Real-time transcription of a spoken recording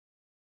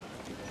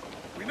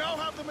now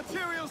have the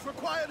materials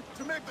required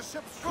to make the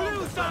ship stronger.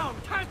 Cruise down!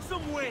 Catch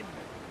some wind!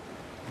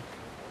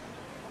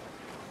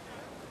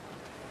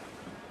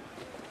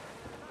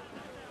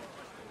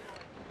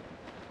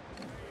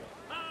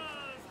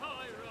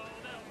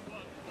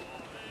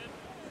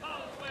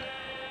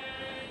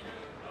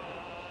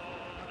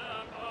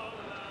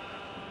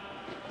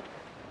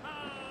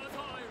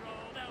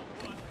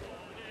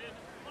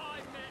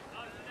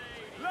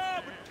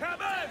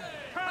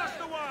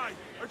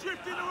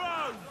 Adrift in a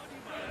row!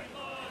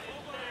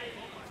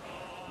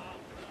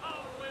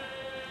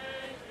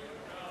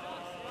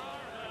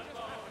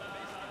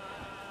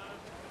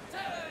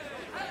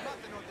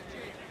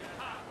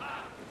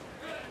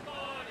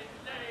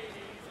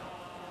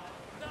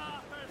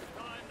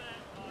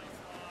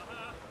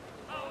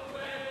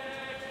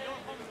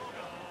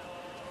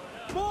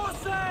 More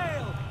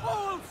sail!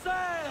 All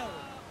sail!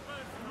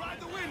 Ride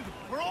the wind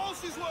for all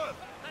she's worth!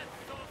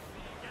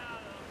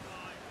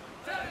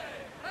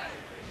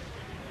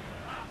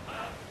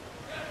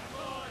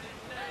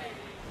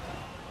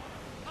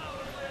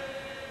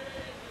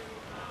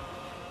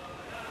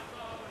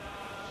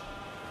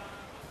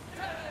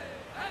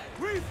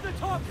 Reef the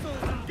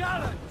topsails and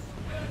gallants!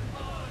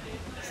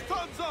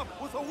 Studs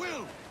up with a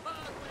will!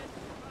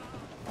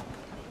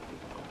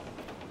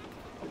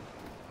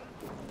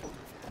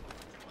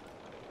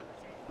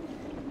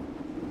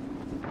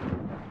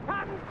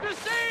 Hands to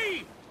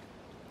sea!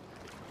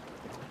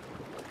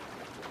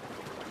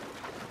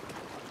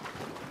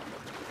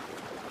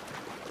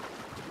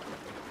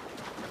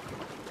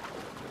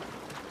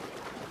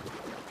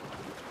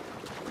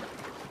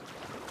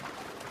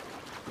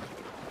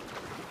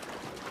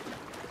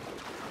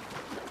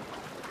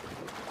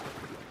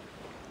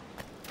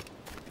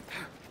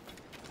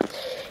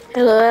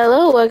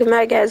 Hello, welcome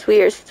back, guys.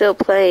 We are still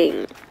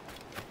playing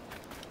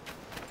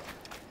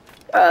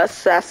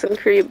Assassin's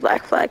Creed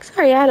Black Flag.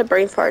 Sorry, I had a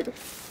brain fart.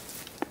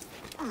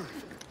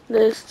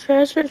 This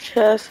treasure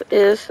chest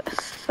is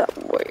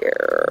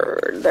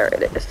somewhere. There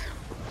it is.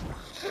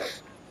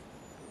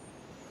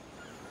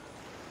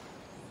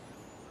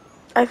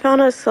 I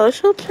found a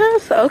social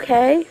chest?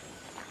 Okay.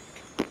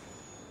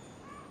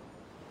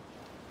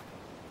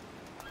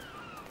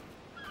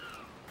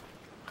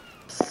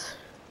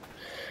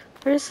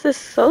 Where's the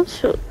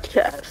social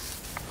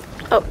chest?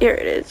 Oh, here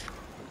it is.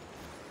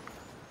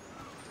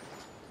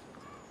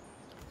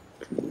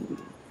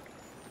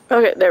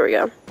 Okay, there we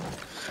go.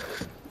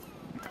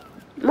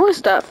 More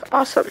stuff.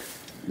 Awesome.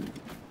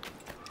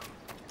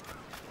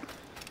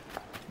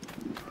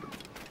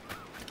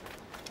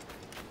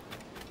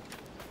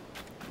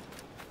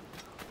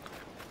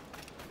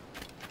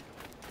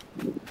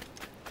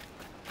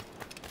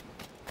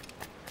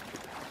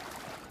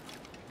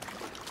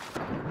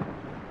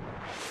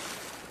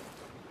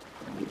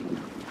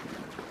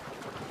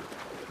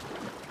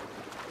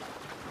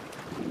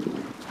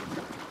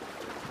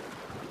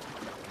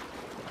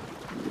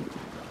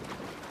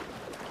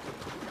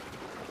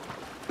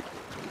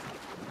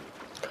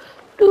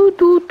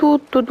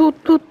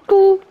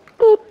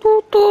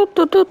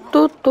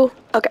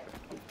 Okay.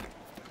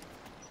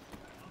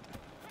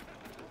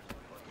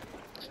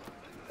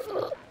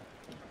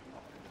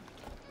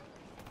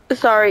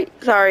 Sorry.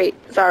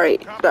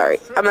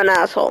 I'm an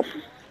asshole.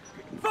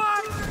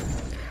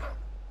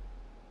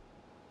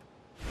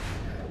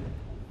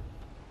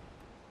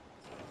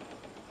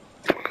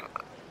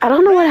 I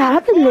don't know what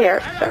happened there,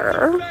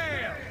 sir.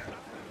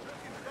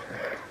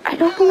 I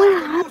don't know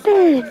what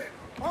happened.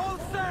 All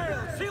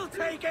sail! She'll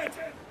take it!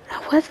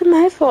 That wasn't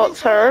my fault,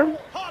 sir.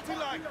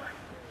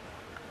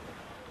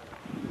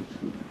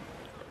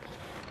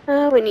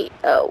 We need,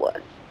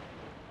 what?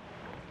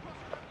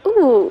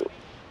 Ooh,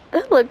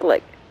 that looked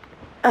like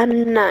a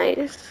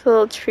nice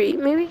little treat.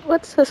 Maybe,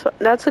 what's this one?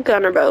 That's a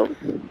gunner boat.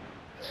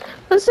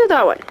 Let's do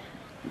that one.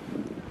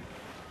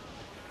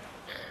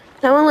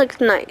 That one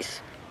looks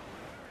nice.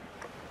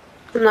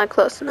 I'm not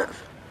close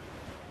enough.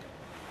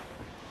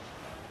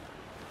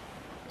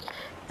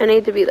 I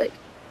need to be like,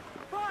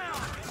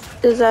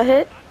 does that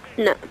hit?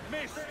 No.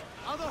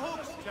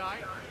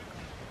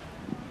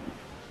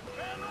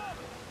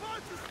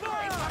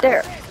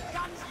 There.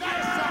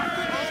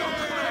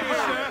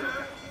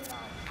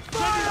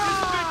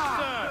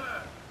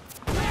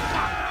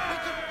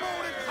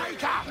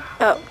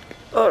 Oh,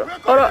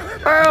 hold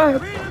on.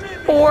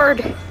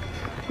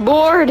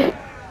 Board.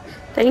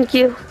 Thank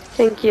you.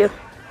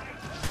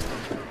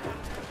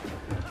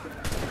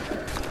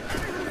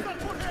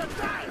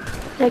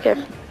 Okay.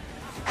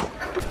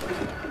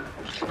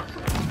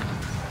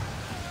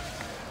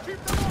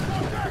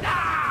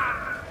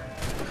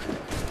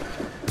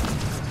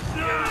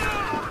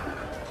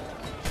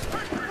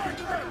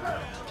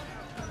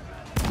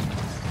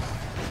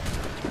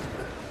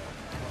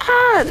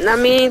 That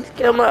means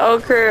kill my whole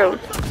crew.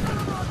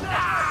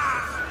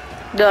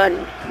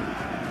 Done.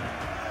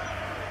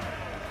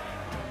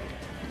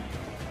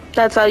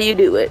 That's how you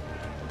do it.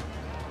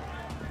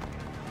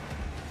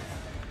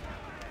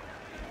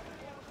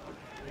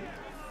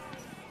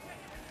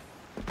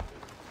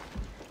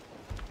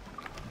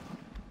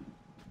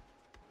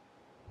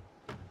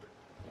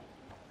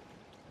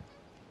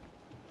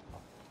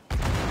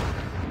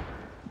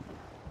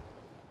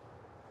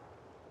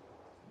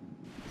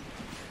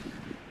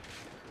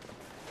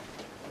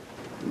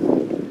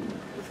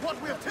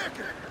 what we have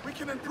taken, we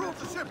can improve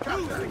the ship,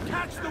 Lose Captain. and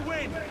catch the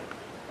wind!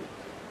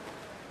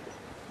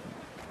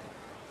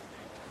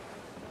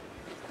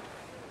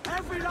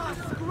 Every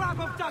last scrap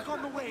of duck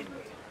on the wind!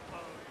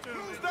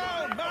 Crews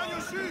down, man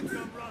your sheets.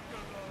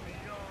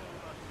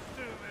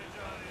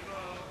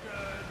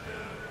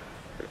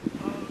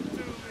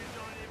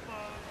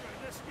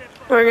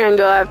 We're gonna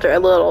go after a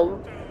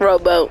little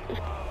rowboat.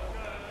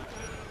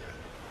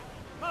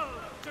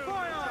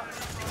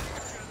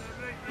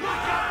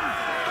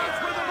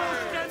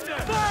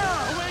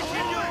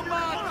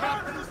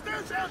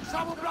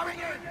 Trouble blowing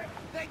in!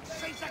 Big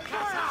Caesar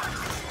cutter!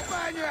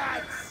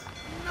 Spaniards!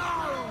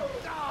 No!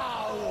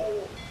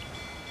 No!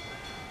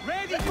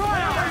 Ready!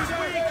 Fire!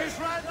 Weak is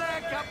right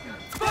there, Captain!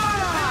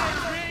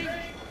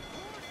 Fire!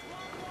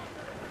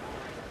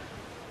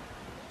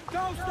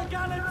 Douse the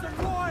gallants and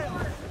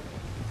royals!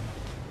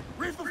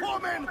 Reef the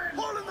foremen!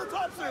 Haul in the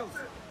topsails!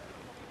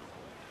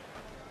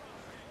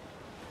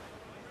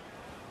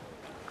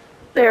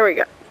 There we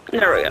go.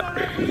 There we go. Not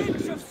every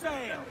inch of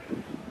sail!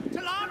 To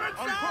larboard,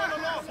 sir! On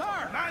aloft!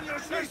 Sir! Man your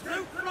There's sheets!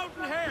 loot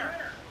floating here!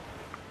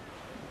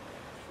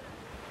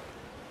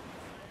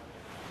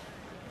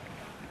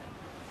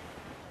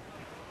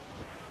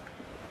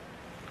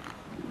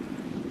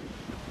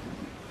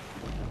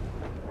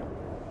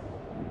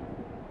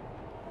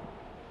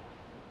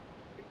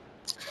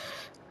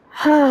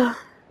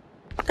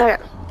 Okay.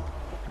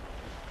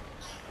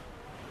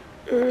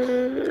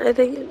 I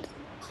think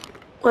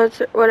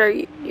it's what are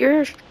you?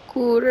 You're a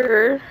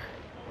scooter.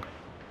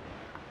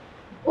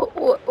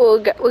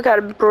 We got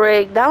a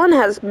brig. That one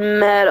has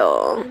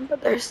metal,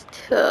 but there's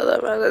two of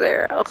them over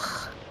there.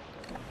 Ugh.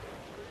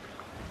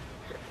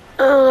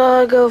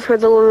 I'll go for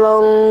the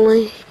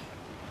lonely.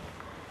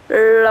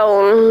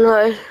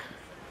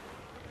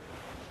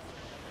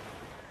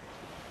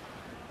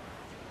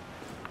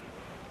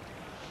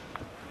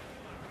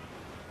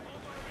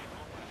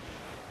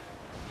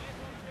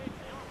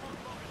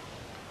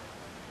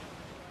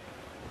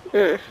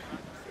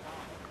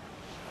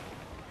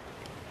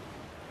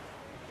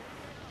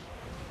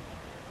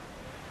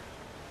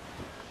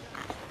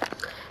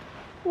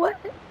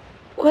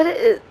 What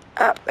is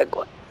that big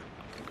one?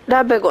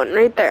 That big one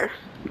right there.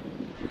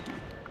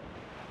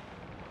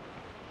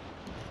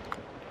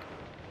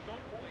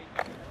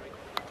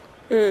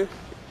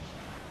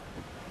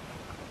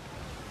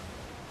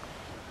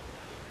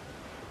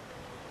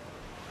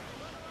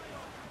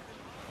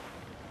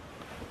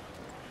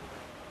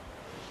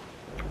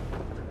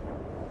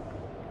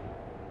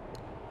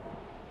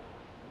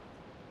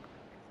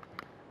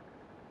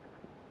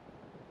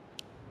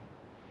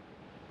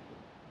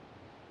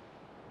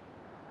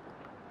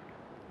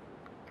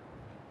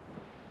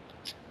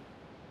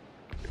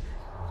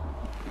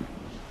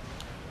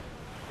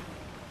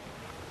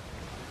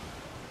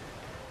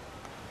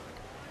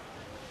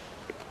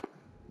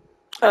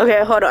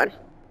 Okay, hold on.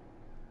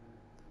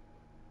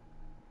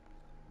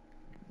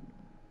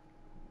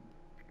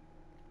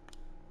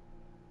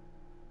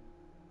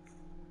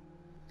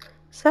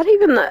 Is that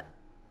even the...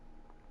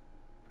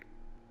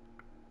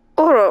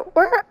 Hold on,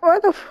 where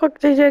the fuck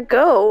did it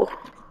go?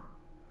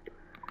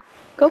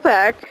 Go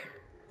back.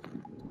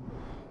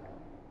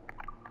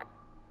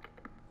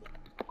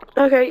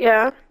 Okay,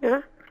 yeah.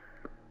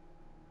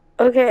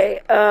 Okay,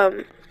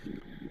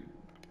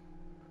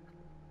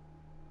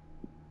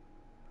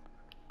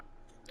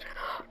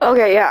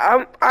 okay,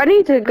 yeah, I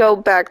need to go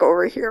back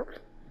over here.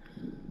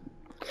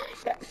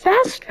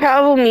 Fast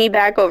travel me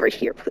back over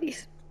here,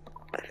 please.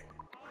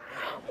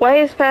 Why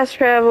is fast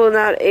travel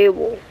not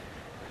able?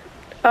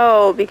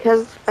 Oh,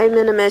 because I'm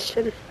in a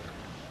mission.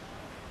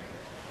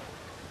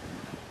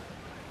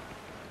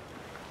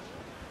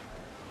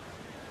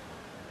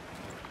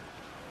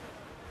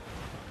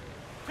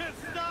 To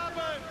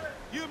starboard!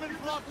 Human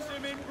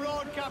flotsam in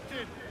broad,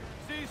 Captain.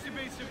 Seems to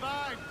be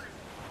survived.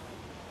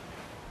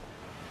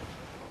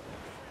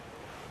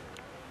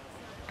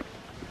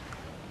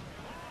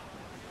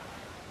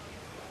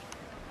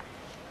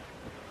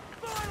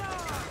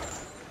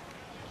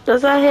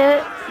 Does that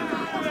hit?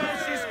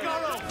 Where's his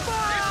scull?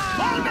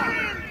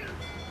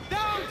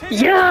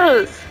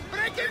 Yes!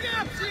 Breaking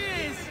up, she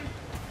is!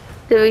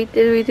 Did we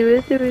do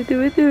it? Did we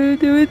do it?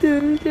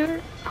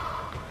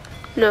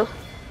 No.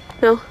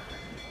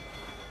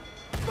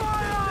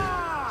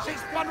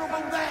 She's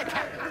vulnerable there,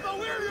 Captain. The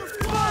wheel you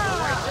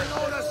waiting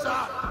order, sir.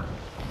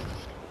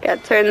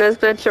 Gotta turn this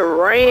bitch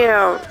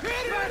around.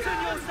 Fasten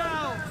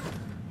yourselves!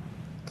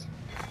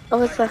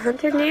 Oh, it's a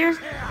hunter near?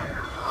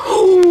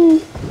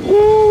 Oh,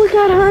 we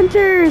got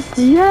hunters!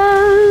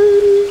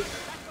 Yes!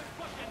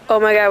 Oh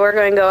my god, we're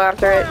gonna go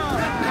after it. The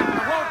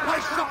whole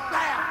place shook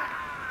there.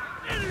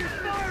 Enemy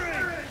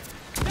firing!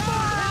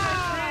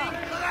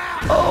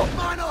 Oh,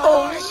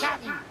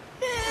 Captain.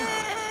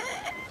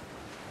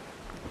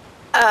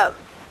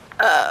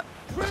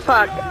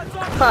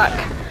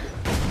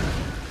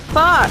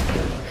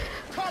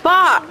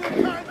 fuck.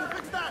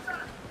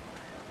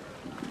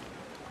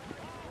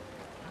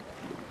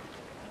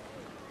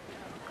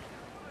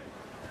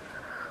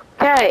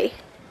 Okay.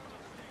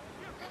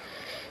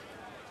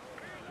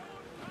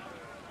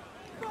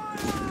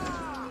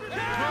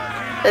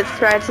 Let's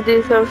try to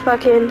do some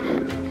fucking...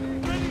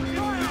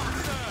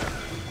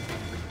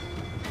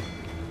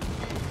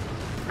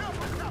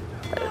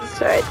 Let's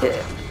try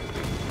to...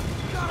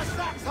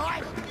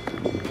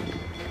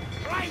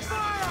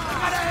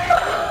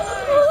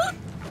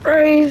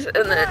 Raise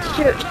and then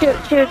shoot.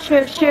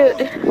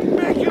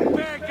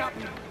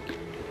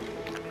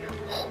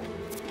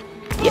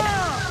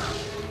 Yeah.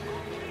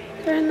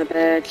 Turn the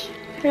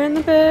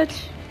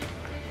bitch.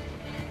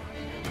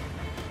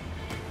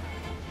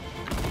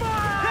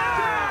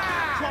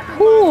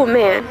 Ooh,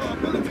 man.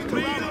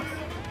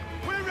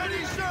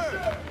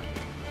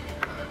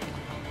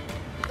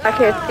 I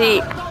can't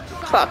see.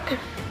 Fuck.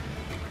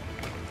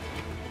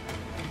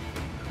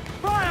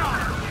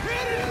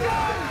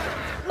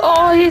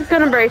 Oh, he's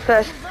gonna brace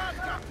us.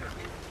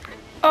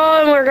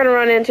 Oh, and we're gonna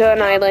run into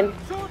an island.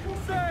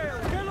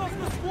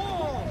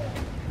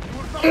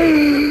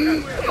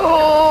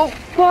 Oh,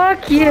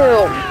 fuck you.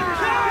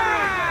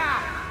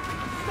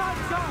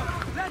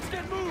 Let's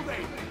get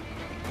moving.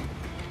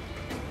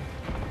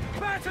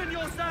 Batten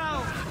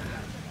yourselves.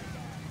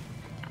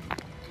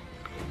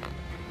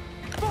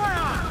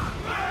 Fire!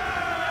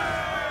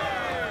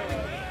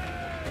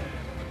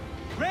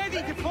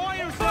 Ready, deploy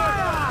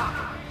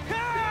yourself.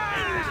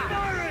 Enemies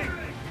firing.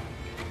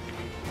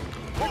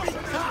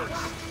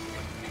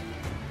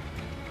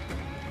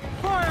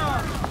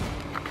 Fire!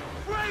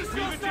 Brace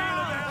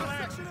yourself.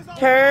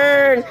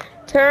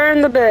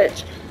 Turn the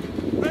bitch.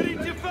 Ready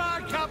to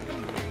fire,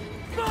 Captain!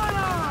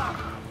 Fire!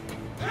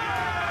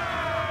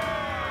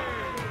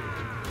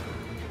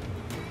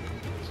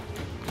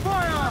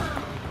 Fire!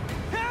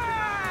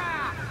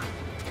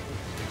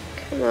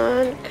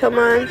 Come on.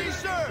 Ready,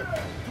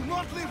 sir! Do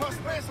not leave us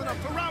space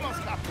enough to ram us,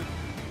 Captain!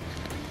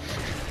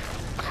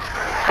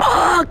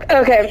 Fuck.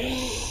 Okay.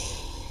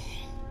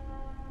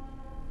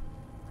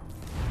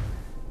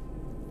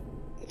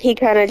 He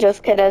kind of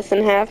just cut us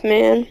in half,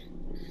 man.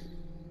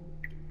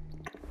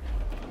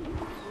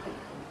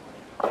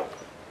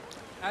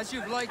 As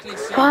you've likely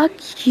seen, Fuck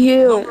the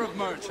number you. of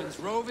merchants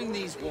roving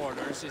these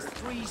waters is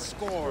 70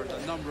 the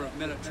number of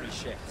military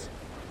ships.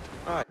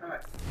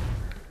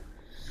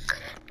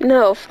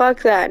 No,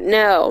 fuck that.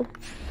 No.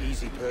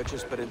 Easy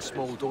purchase, but in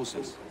small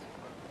doses.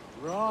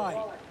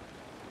 Right.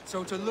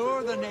 So to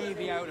lure the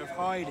Navy out of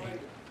hiding,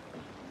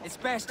 it's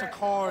best to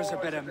cause a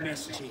bit of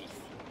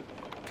mischief.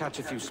 Catch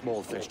a few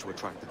small fish to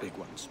attract the big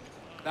ones.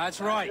 That's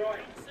right.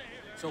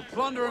 So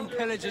plunder and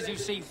pillage as you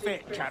see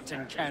fit,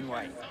 Captain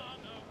Kenway.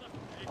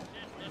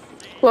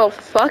 Well,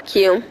 fuck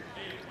you.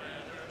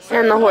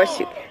 And the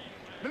horseshoe.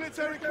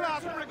 Military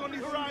class brig on the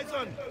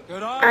horizon!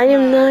 Good eye, I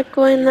am man. not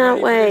going You that ready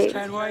for way. this,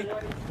 Kenway?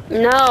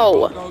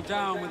 No. Go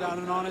down without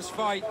an honest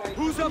fight.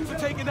 Who's up for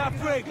taking that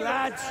brig,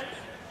 lads?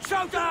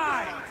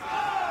 Showtime!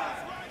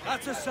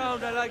 That's a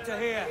sound I like to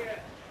hear.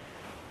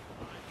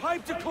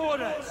 Pipe to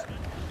quarters.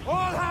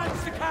 All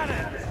hands to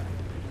cannons.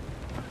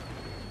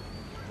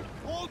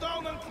 Hold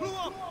down and crew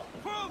up!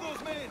 Furl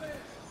those men!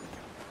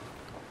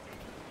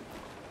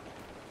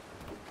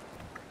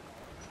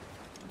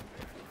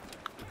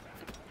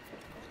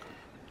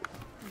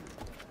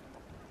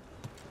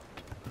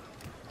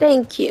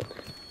 Thank you.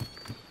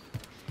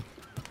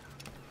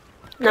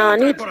 No, I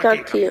need to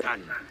talk to you.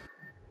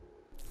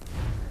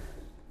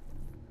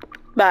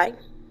 Bye.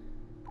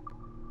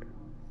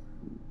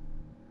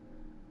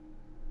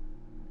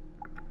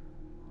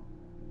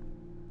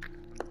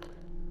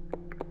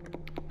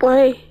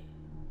 Why?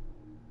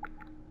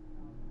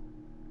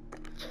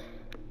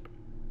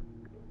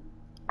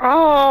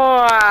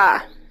 Oh!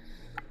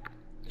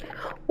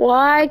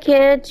 Why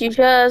can't you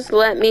just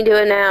let me do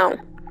it now?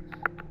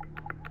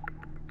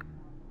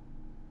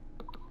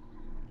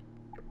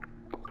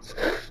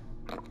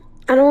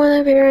 I don't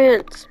want that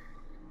variance.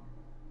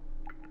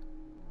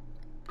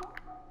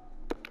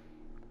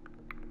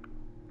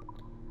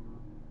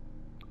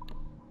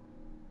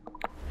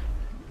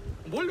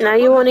 Now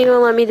you won't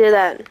even let me do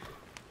that.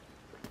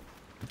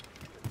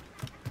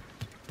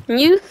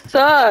 You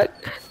suck.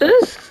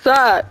 This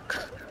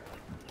sucks.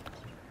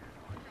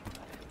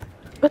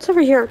 What's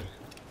over here?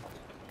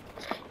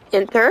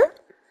 Enter.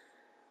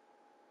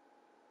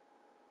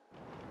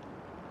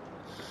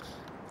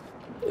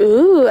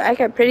 Ooh, I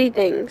got pretty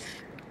things.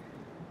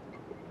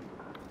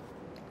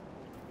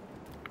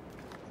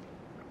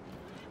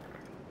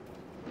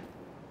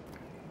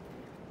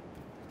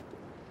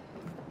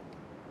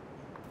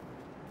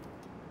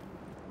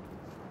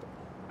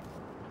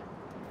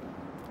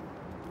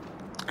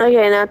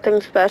 Okay,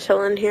 nothing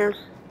special in here.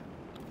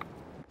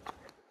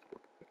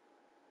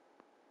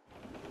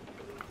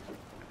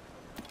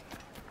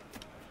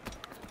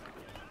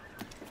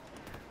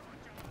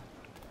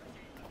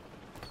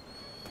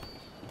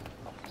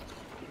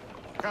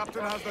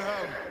 Captain has the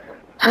helm.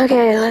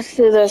 Okay, let's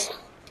do this.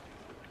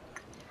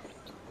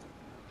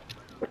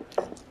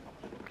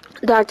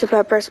 Dr.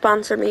 Pepper,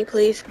 sponsor me,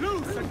 please.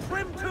 Loose and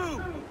trim too.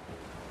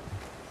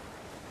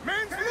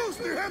 Men's loose,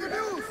 they have the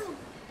news!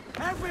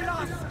 Every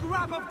last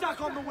scrap of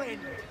duck on the wind.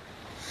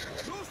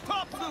 Loose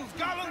topsails,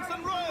 gallants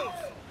and royals!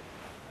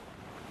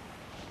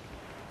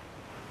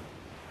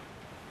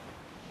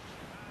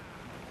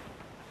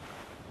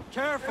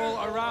 Careful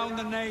around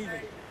the Navy.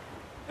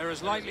 They're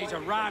as likely to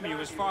ram you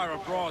as fire a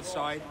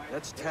broadside.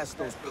 Let's test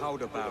those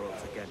powder barrels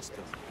against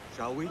them,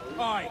 shall we?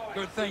 Aye,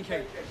 good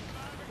thinking.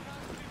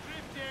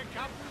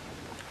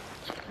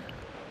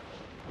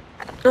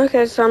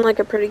 Okay, sound like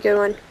a pretty good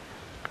one.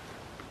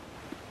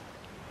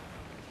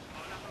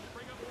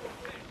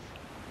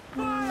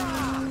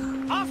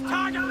 Off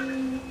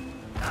target!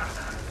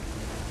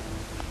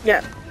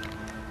 Yeah.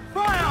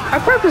 I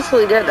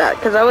purposely did that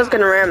because I was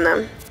gonna ram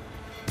them.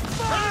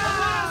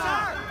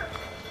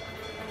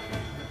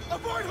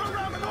 Avoid her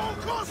ram at all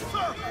costs,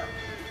 sir!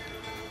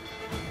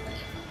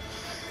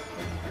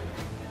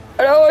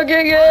 I don't want to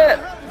get it.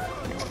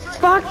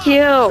 Fuck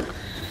you.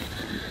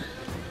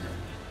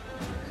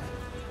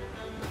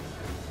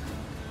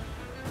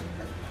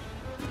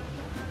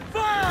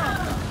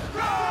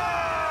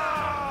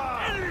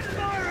 Enemy's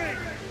firing!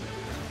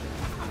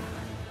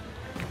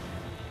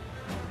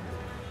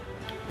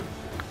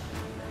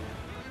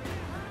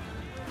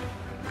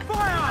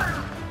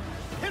 Fire!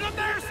 Hit him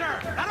there, sir!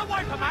 That'll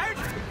wipe him out!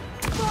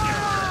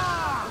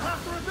 Fire! We'll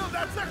have to rebuild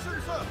that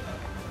section, sir!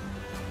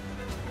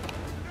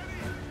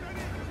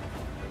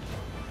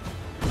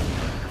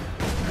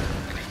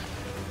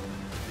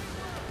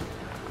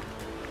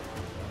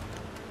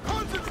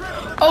 Concentrate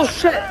on the Oh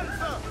shit. sir!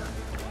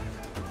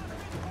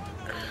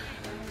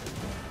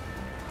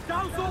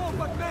 Douse all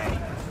but me!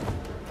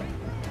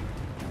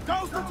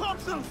 Douse the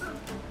topsails!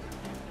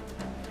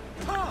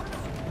 Tops!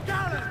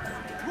 Gallants!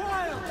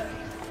 Royals!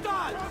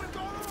 Studs!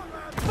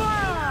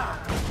 Fire!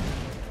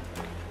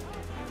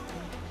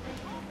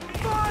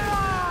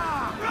 Fire!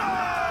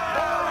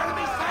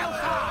 Enemy sail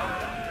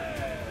side!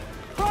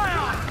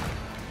 Fire!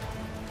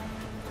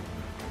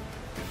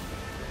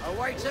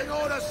 Awaiting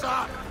orders,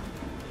 sir!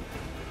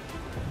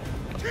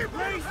 Keep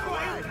Raise for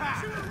impact!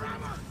 She'll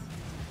ram us!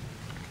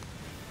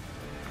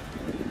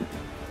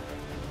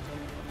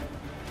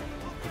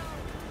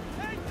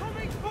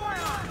 Incoming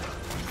fire!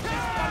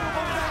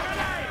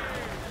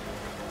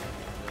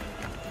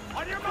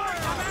 On your mark,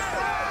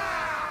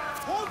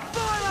 hold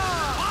fire!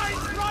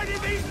 Eyes right in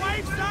these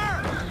waves, sir!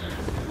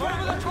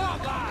 Over the top,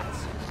 lads!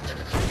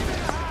 Give him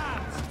the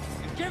hands!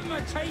 And give him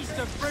a taste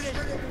of British...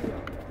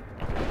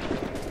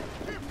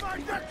 Keep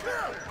flying that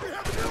clear! We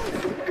have the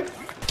news!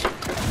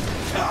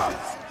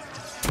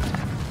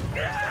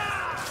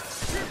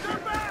 Keep them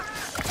back!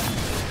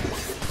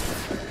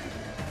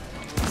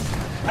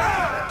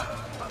 Come!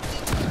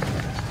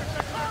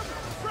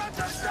 Spread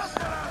them stuff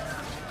for us!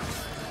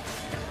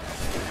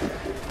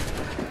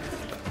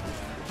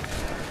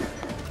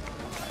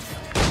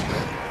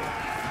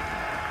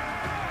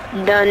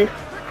 Done.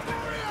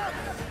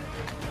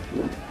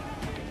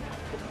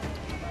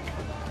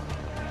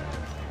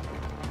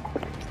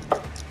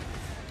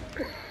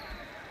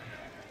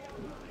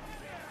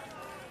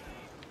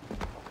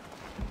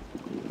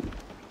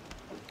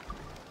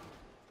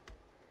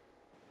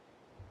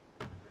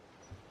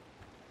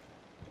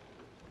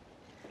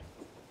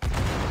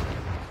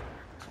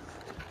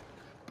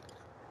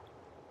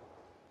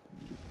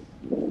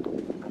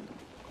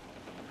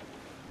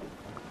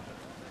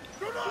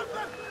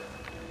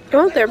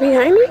 Oh, they're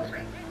behind me?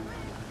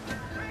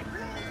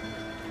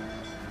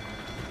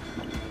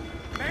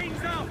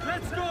 Mains out,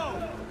 let's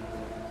go!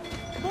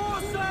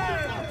 More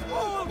sail!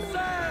 All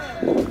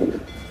sail!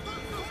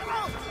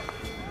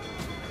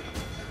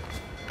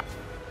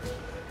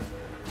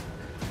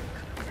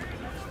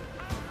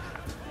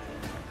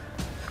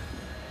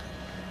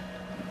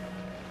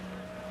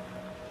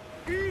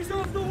 Ease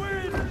off the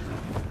wind!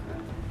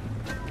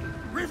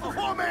 Reef the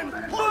foremen!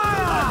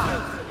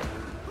 Fire!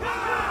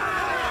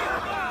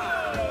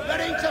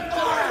 Ready to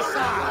fire,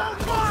 sir!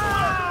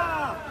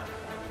 Fire!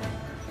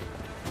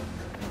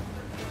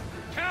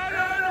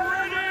 Cannon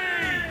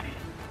ready!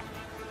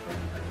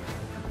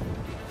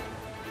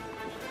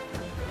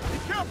 Be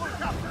careful,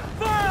 Captain!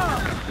 Fire!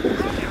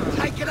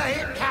 Taking a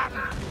hit,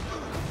 Captain!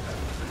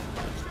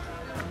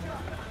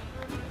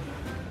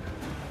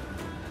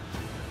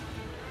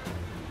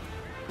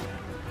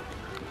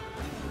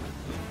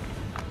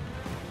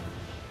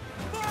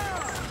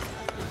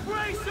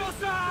 Brace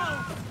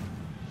yourselves!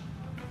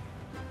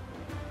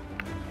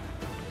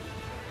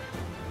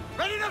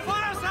 Ready to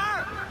fire,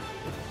 sir!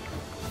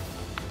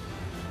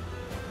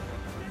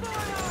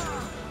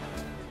 Fire!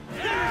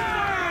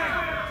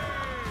 Yeah!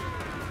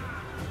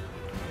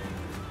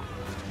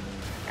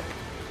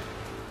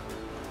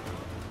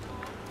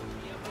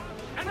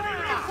 Enemy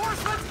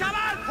reinforcements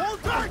coming! Hold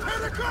tight! Here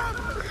they come!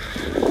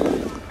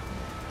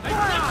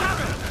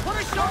 Put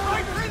a shot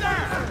right through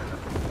there!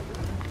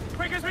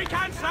 Quick as we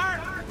can,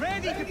 sir!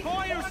 Ready to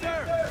fire,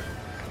 sir!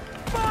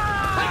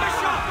 Fire! Take a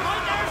shot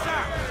right there,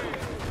 sir!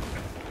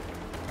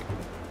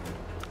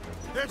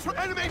 There's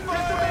enemy Get the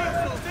fire!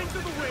 vessels into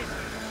the wind!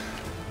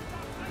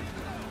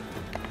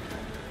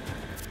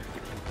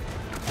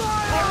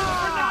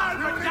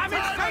 Fire!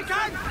 Damage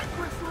taken!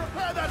 Anchorage to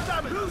repair that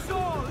damage! Loose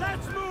all,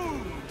 let's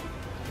move!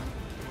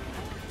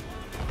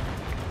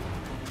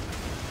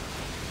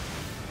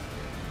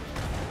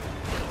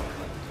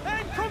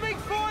 Incoming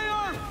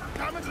fire!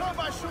 Damage her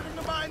by shooting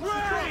the mines!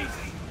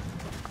 Raise!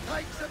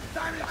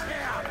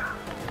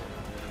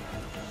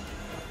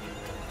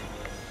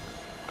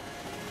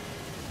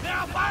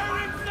 Now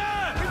firing,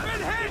 sir! We've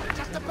been hit!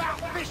 Just about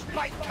fish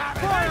bait carried.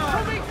 Fire!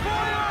 Coming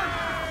fire!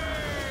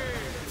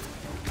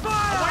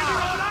 Fire!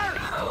 Waiting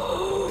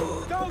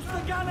order! Douse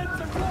the gallants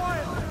and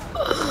royal!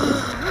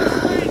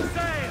 Main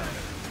sail!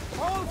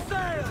 All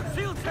sails!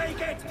 She'll take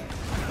it!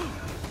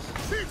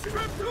 Sheets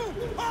trim too!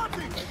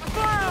 Party!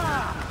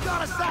 Fire! Got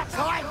us that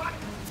time!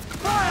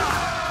 Fire!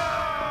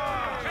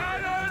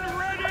 Cannon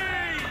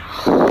ready!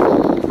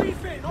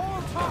 Refit,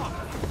 all top!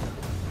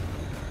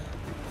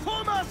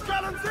 Foremast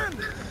gallants in!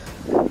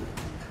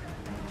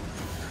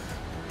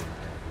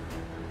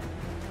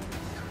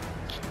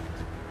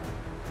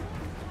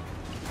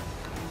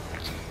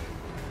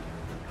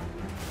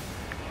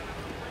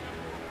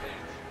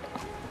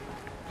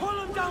 Pull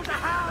them down to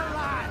hell,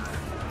 lads!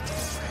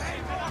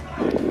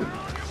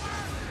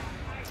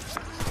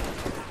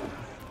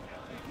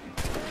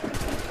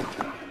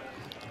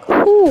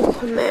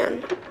 Whew,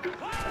 man.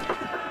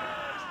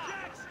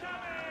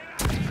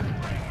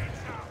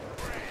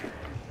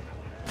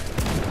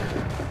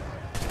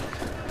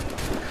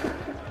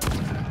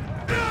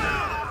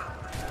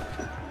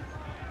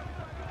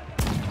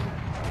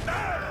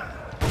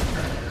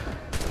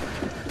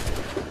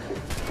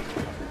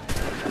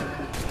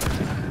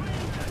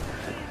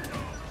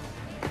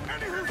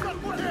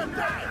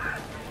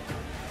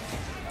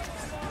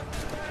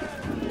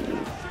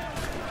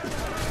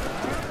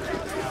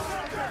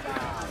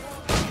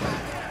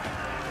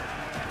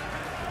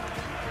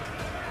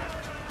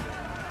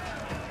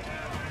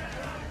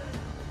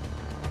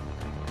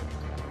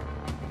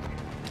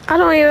 I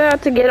don't even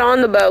have to get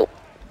on the boat.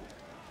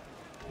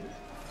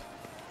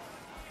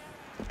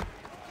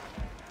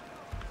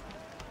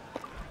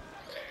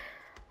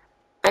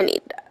 I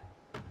need that.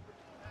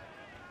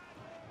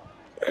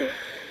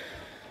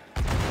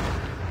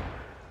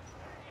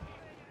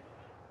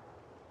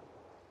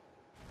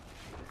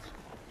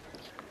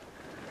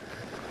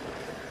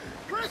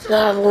 So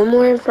I have one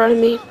more in front of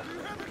me.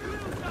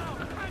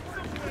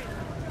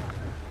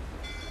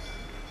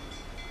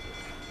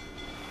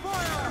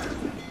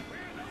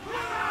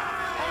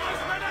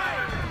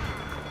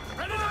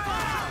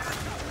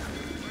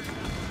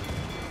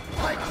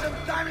 Take some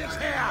damage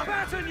here!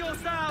 Batten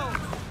yourselves!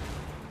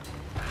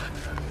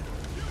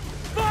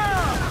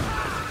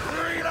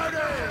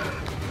 Reloading!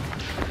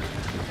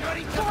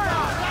 Ready to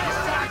fire!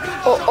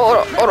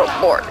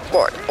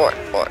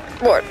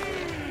 Board.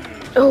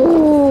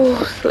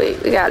 Oh,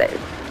 sweet, we got it.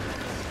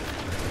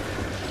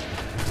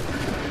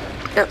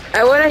 Yep,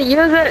 I want to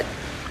use it.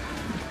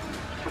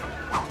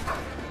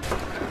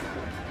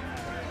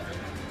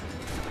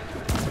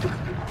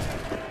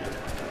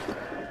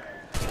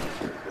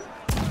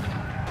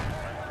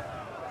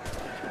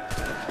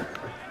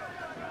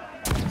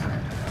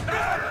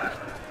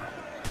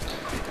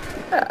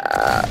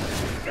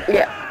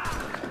 Yeah.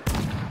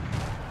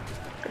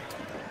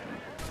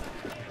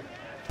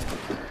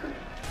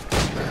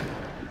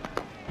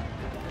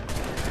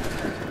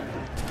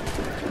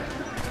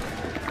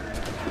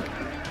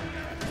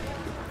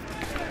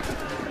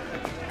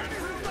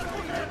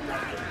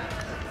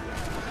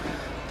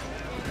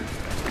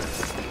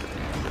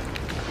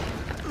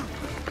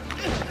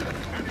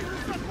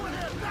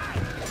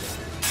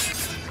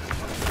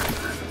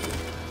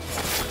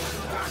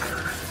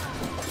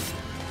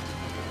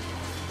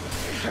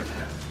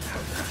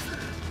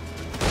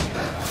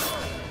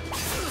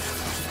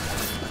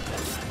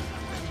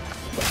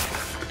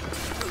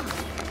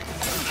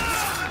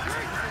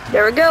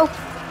 There we go.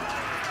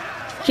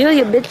 Heal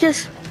you,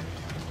 bitches.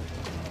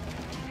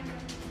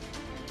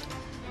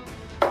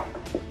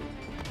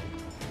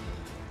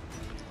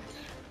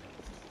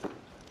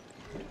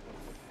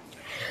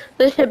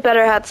 This shit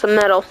better have some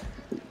metal.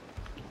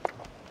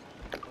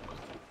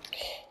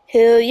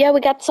 Hell yeah,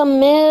 we got some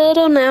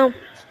metal now.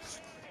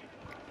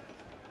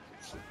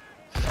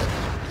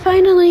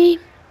 Finally.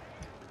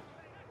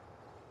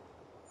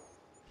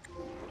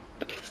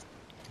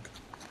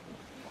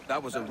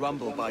 That was a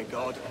rumble, by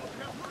God.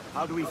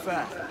 How do we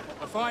fare?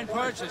 A fine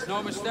purchase,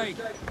 no mistake.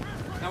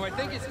 Now I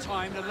think it's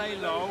time to lay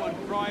low and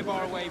bribe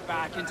our way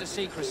back into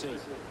secrecy.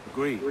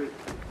 Agreed.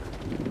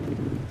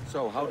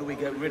 So, how do we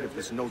get rid of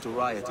this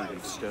notoriety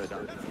we've stirred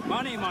up?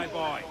 Money, my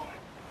boy.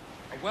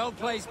 A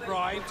well-placed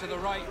bribe to the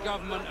right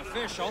government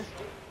official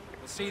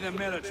will see the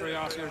military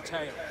off your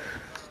tail.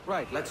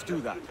 Right, let's do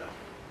that.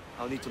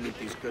 I'll need to meet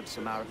these good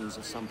Samaritans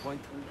at some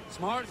point.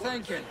 Smart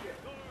thinking.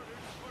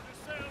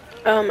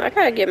 I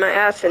gotta get my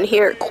ass in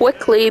here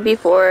quickly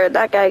before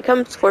that guy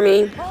comes for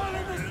me. All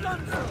in the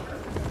stunsail!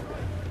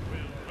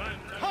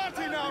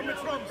 Party now,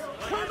 Mitrums!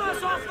 Trim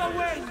us off the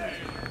wind!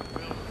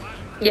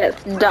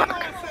 Yes, Doc.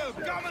 Also,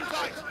 govern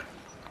tight!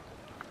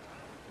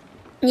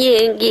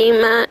 Yeah,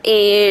 give my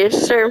ears,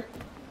 sir.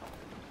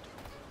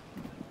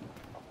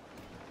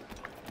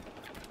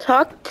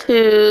 Talk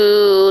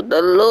to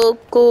the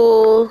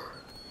local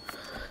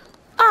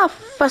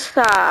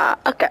officer.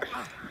 Okay.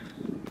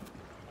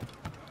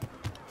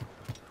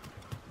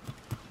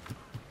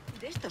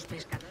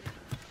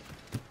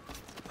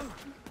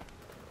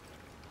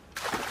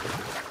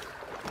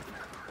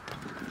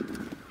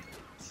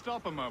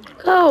 stop a moment.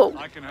 Go.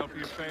 I can help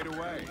you fade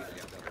away.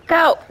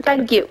 Go.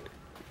 Thank you.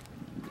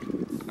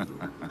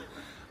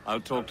 I'll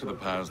talk to the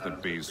powers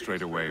that be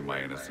straight away,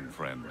 my innocent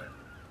friend.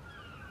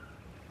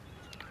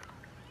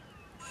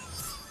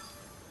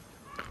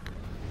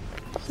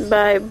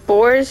 By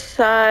bore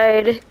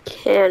side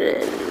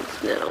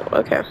cannons. No,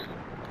 okay.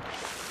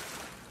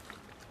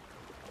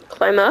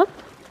 Climb up?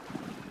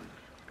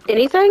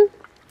 Anything?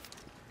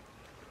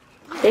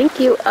 Thank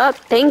you. Up.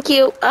 Thank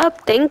you.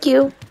 Up. Thank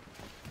you.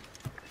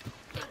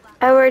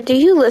 Edward, do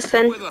you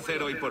listen?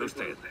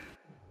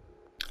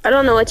 I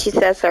don't know what you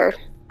said, sir.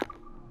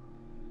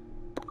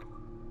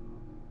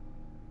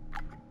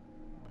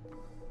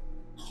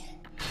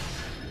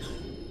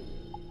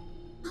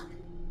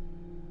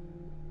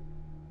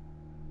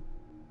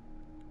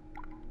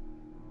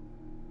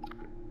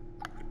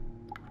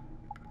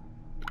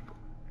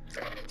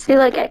 See,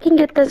 like, I can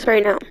get this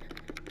right now,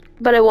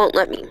 but it won't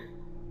let me.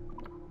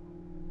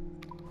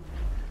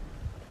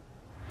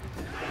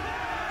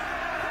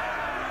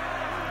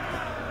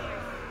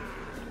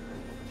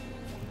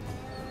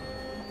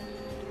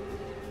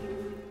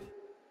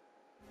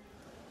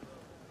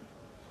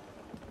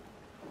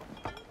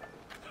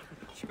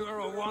 You're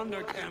a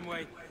wonder,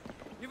 Kenway.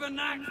 You've a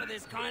knack for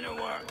this kind of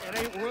work. It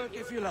ain't work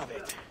if you love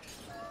it.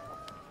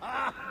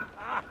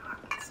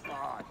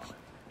 Sarge.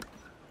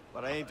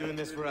 But I ain't doing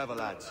this forever,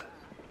 lads.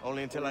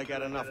 Only until I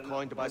get enough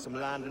coin to buy some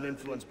land and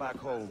influence back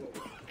home.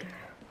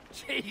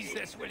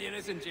 Jesus, will you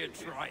listen to your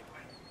tripe?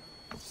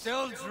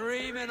 Still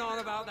dreaming on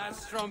about that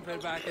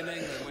strumpet back in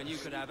England when you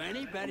could have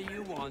any better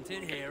you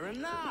wanted here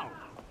and now.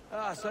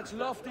 Ah, such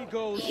lofty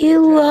goals. He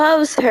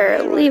loves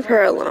her. Leave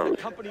her alone.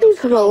 Leave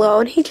him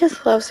alone. He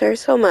just loves her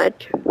so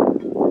much.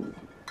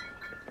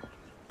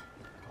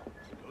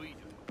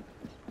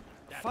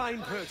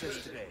 Fine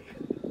purchase today.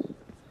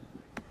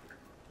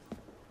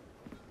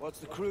 What's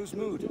the crew's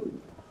mood?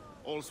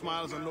 All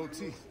smiles and no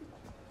teeth.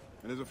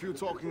 And there's a few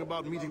talking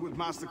about meeting with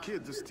Master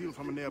Kid to steal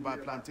from a nearby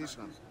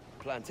plantation.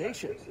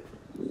 Plantation?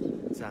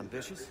 It's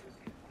ambitious.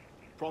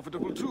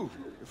 Profitable too,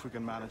 if we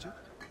can manage it.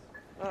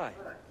 Aye.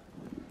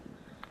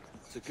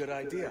 It's a good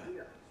idea.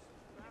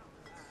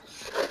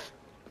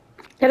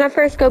 Can I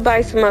first go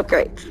buy some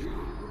upgrades?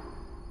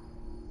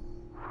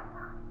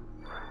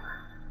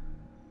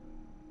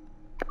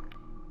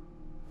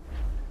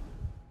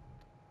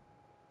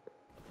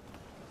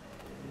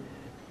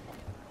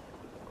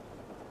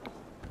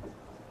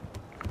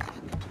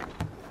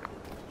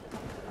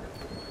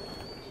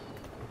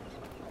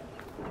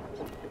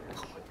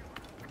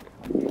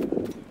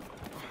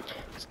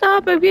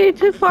 Stop, I'm getting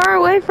too far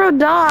away from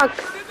dock.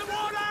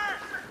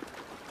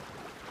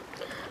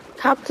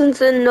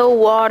 Captain's in no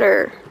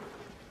water.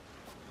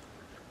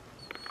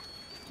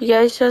 You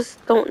guys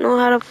just don't know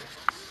how to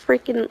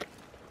freaking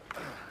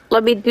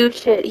let me do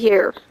shit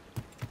here.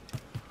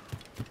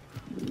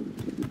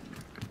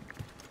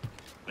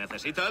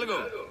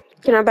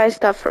 Can I buy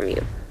stuff from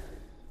you?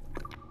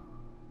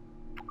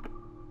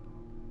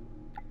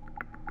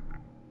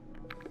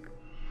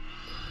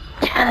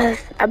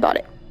 Yes, I bought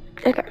it.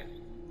 Okay.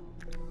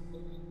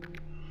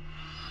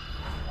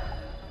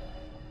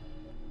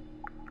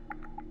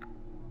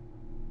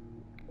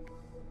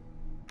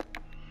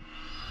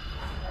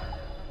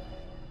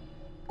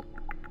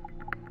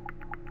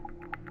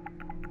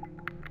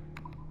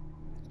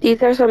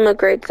 These are some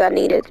upgrades that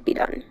needed to be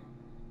done.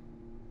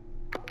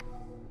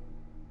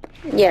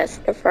 Yes,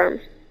 confirm.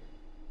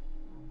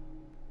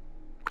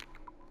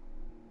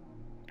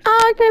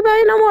 Oh, I can't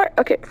buy no more.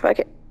 Okay, fuck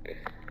it.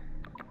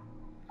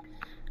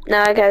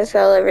 Now I gotta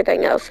sell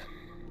everything else.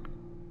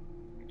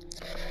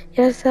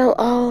 Yes, sell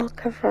all.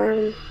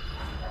 Confirm.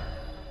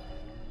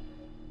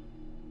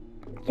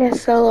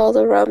 Yes, sell all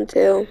the rum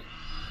too.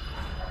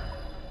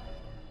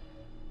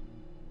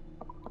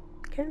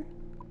 Okay.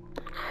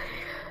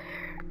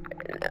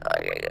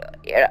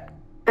 Yeah.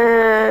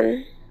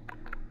 And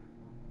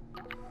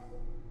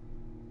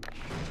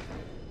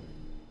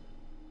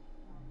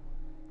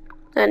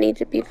that needs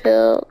to be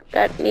filled.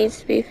 That needs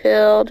to be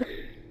filled.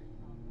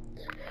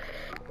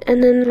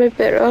 And then my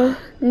barrel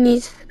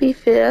needs to be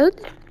filled.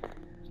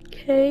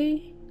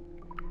 Okay.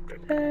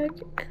 Bag.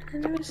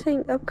 And then I was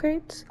saying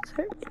upgrades. Is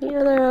there any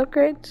other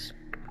upgrades?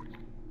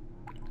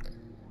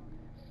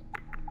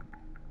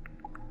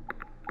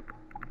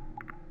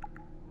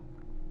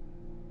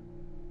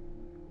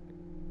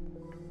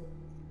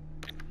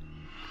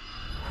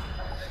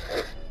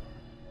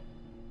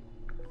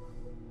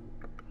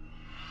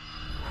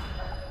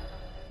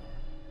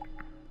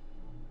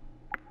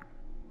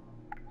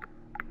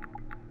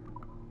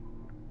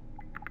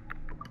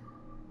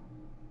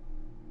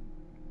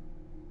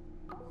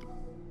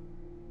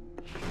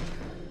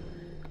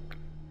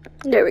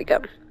 There we go.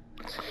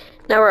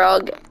 Now we're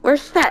all good. We're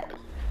set.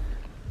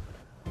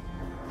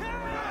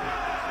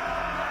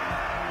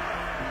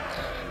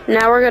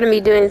 Now we're gonna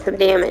be doing some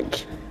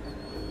damage.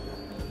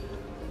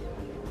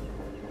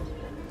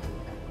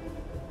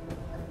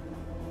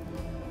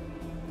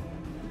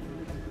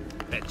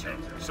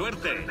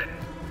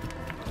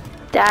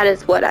 That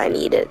is what I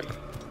needed.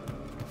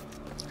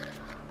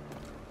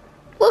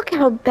 Look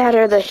how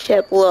better the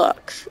ship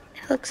looks.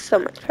 It looks so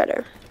much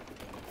better.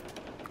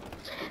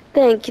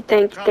 Thank you,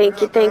 thank you,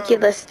 thank you, thank you.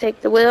 Let's take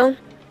the wheel.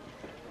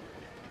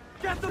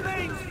 Get the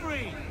mains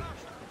free!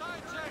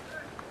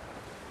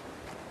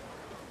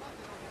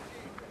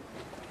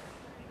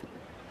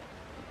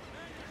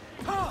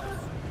 Tops!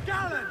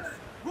 Gallants!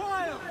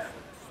 Royals!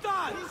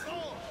 Studs!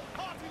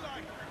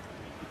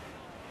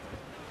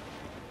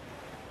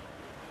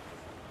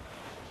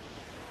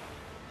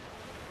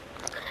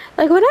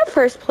 Like, when I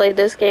first played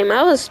this game,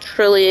 I was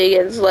truly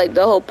against, like,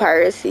 the whole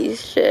piracy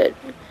shit.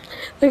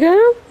 Like, I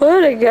don't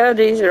want to get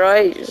these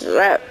rights.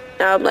 Now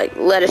I'm like,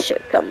 let a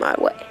ship come my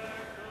way.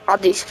 I'll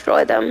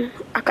destroy them.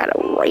 I gotta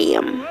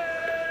ram.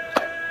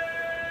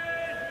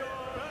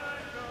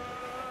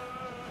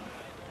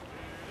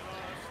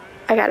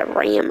 I gotta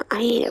ram. I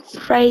ain't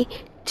afraid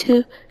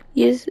to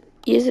use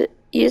it.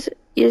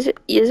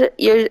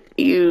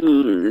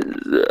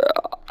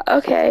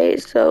 Okay,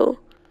 so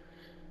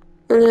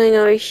I'm going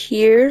over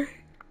here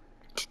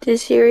to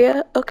this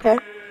area. Okay.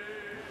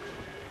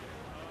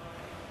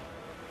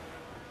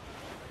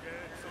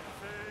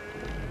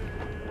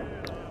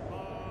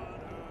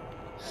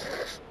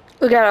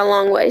 We got a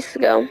long ways to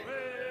go.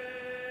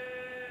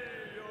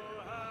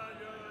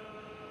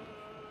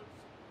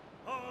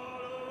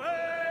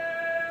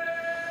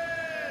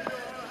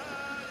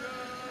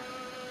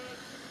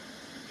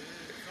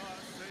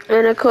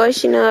 And of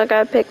course, you know, I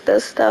gotta pick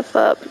this stuff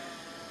up.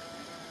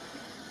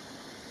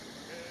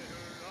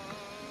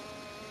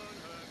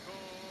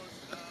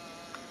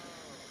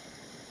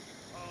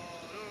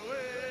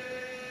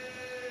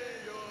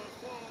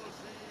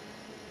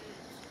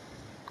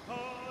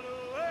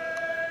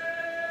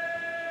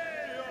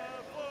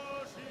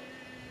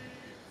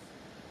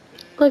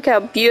 Look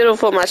how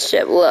beautiful my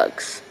ship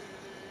looks.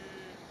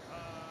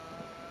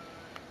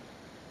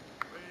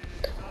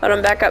 Hold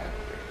on, back up.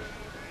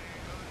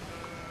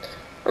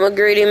 I'm a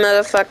greedy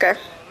motherfucker.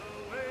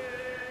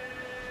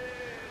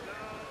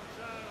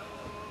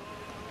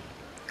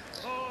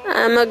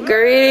 I'm a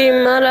greedy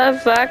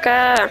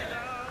motherfucker.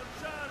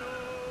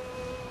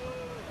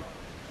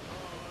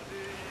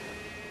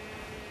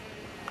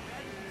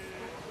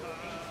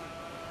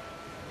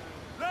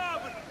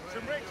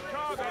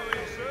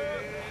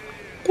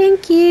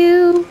 Thank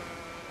you.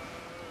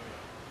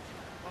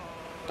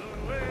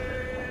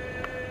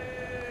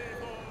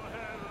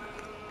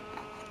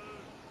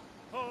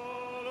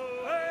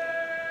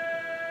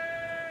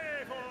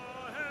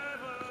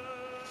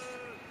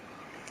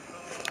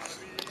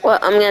 Well,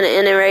 I'm gonna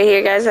end it right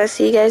here, guys. I'll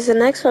see you guys in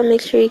the next one.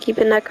 Make sure you keep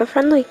it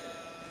eco-friendly.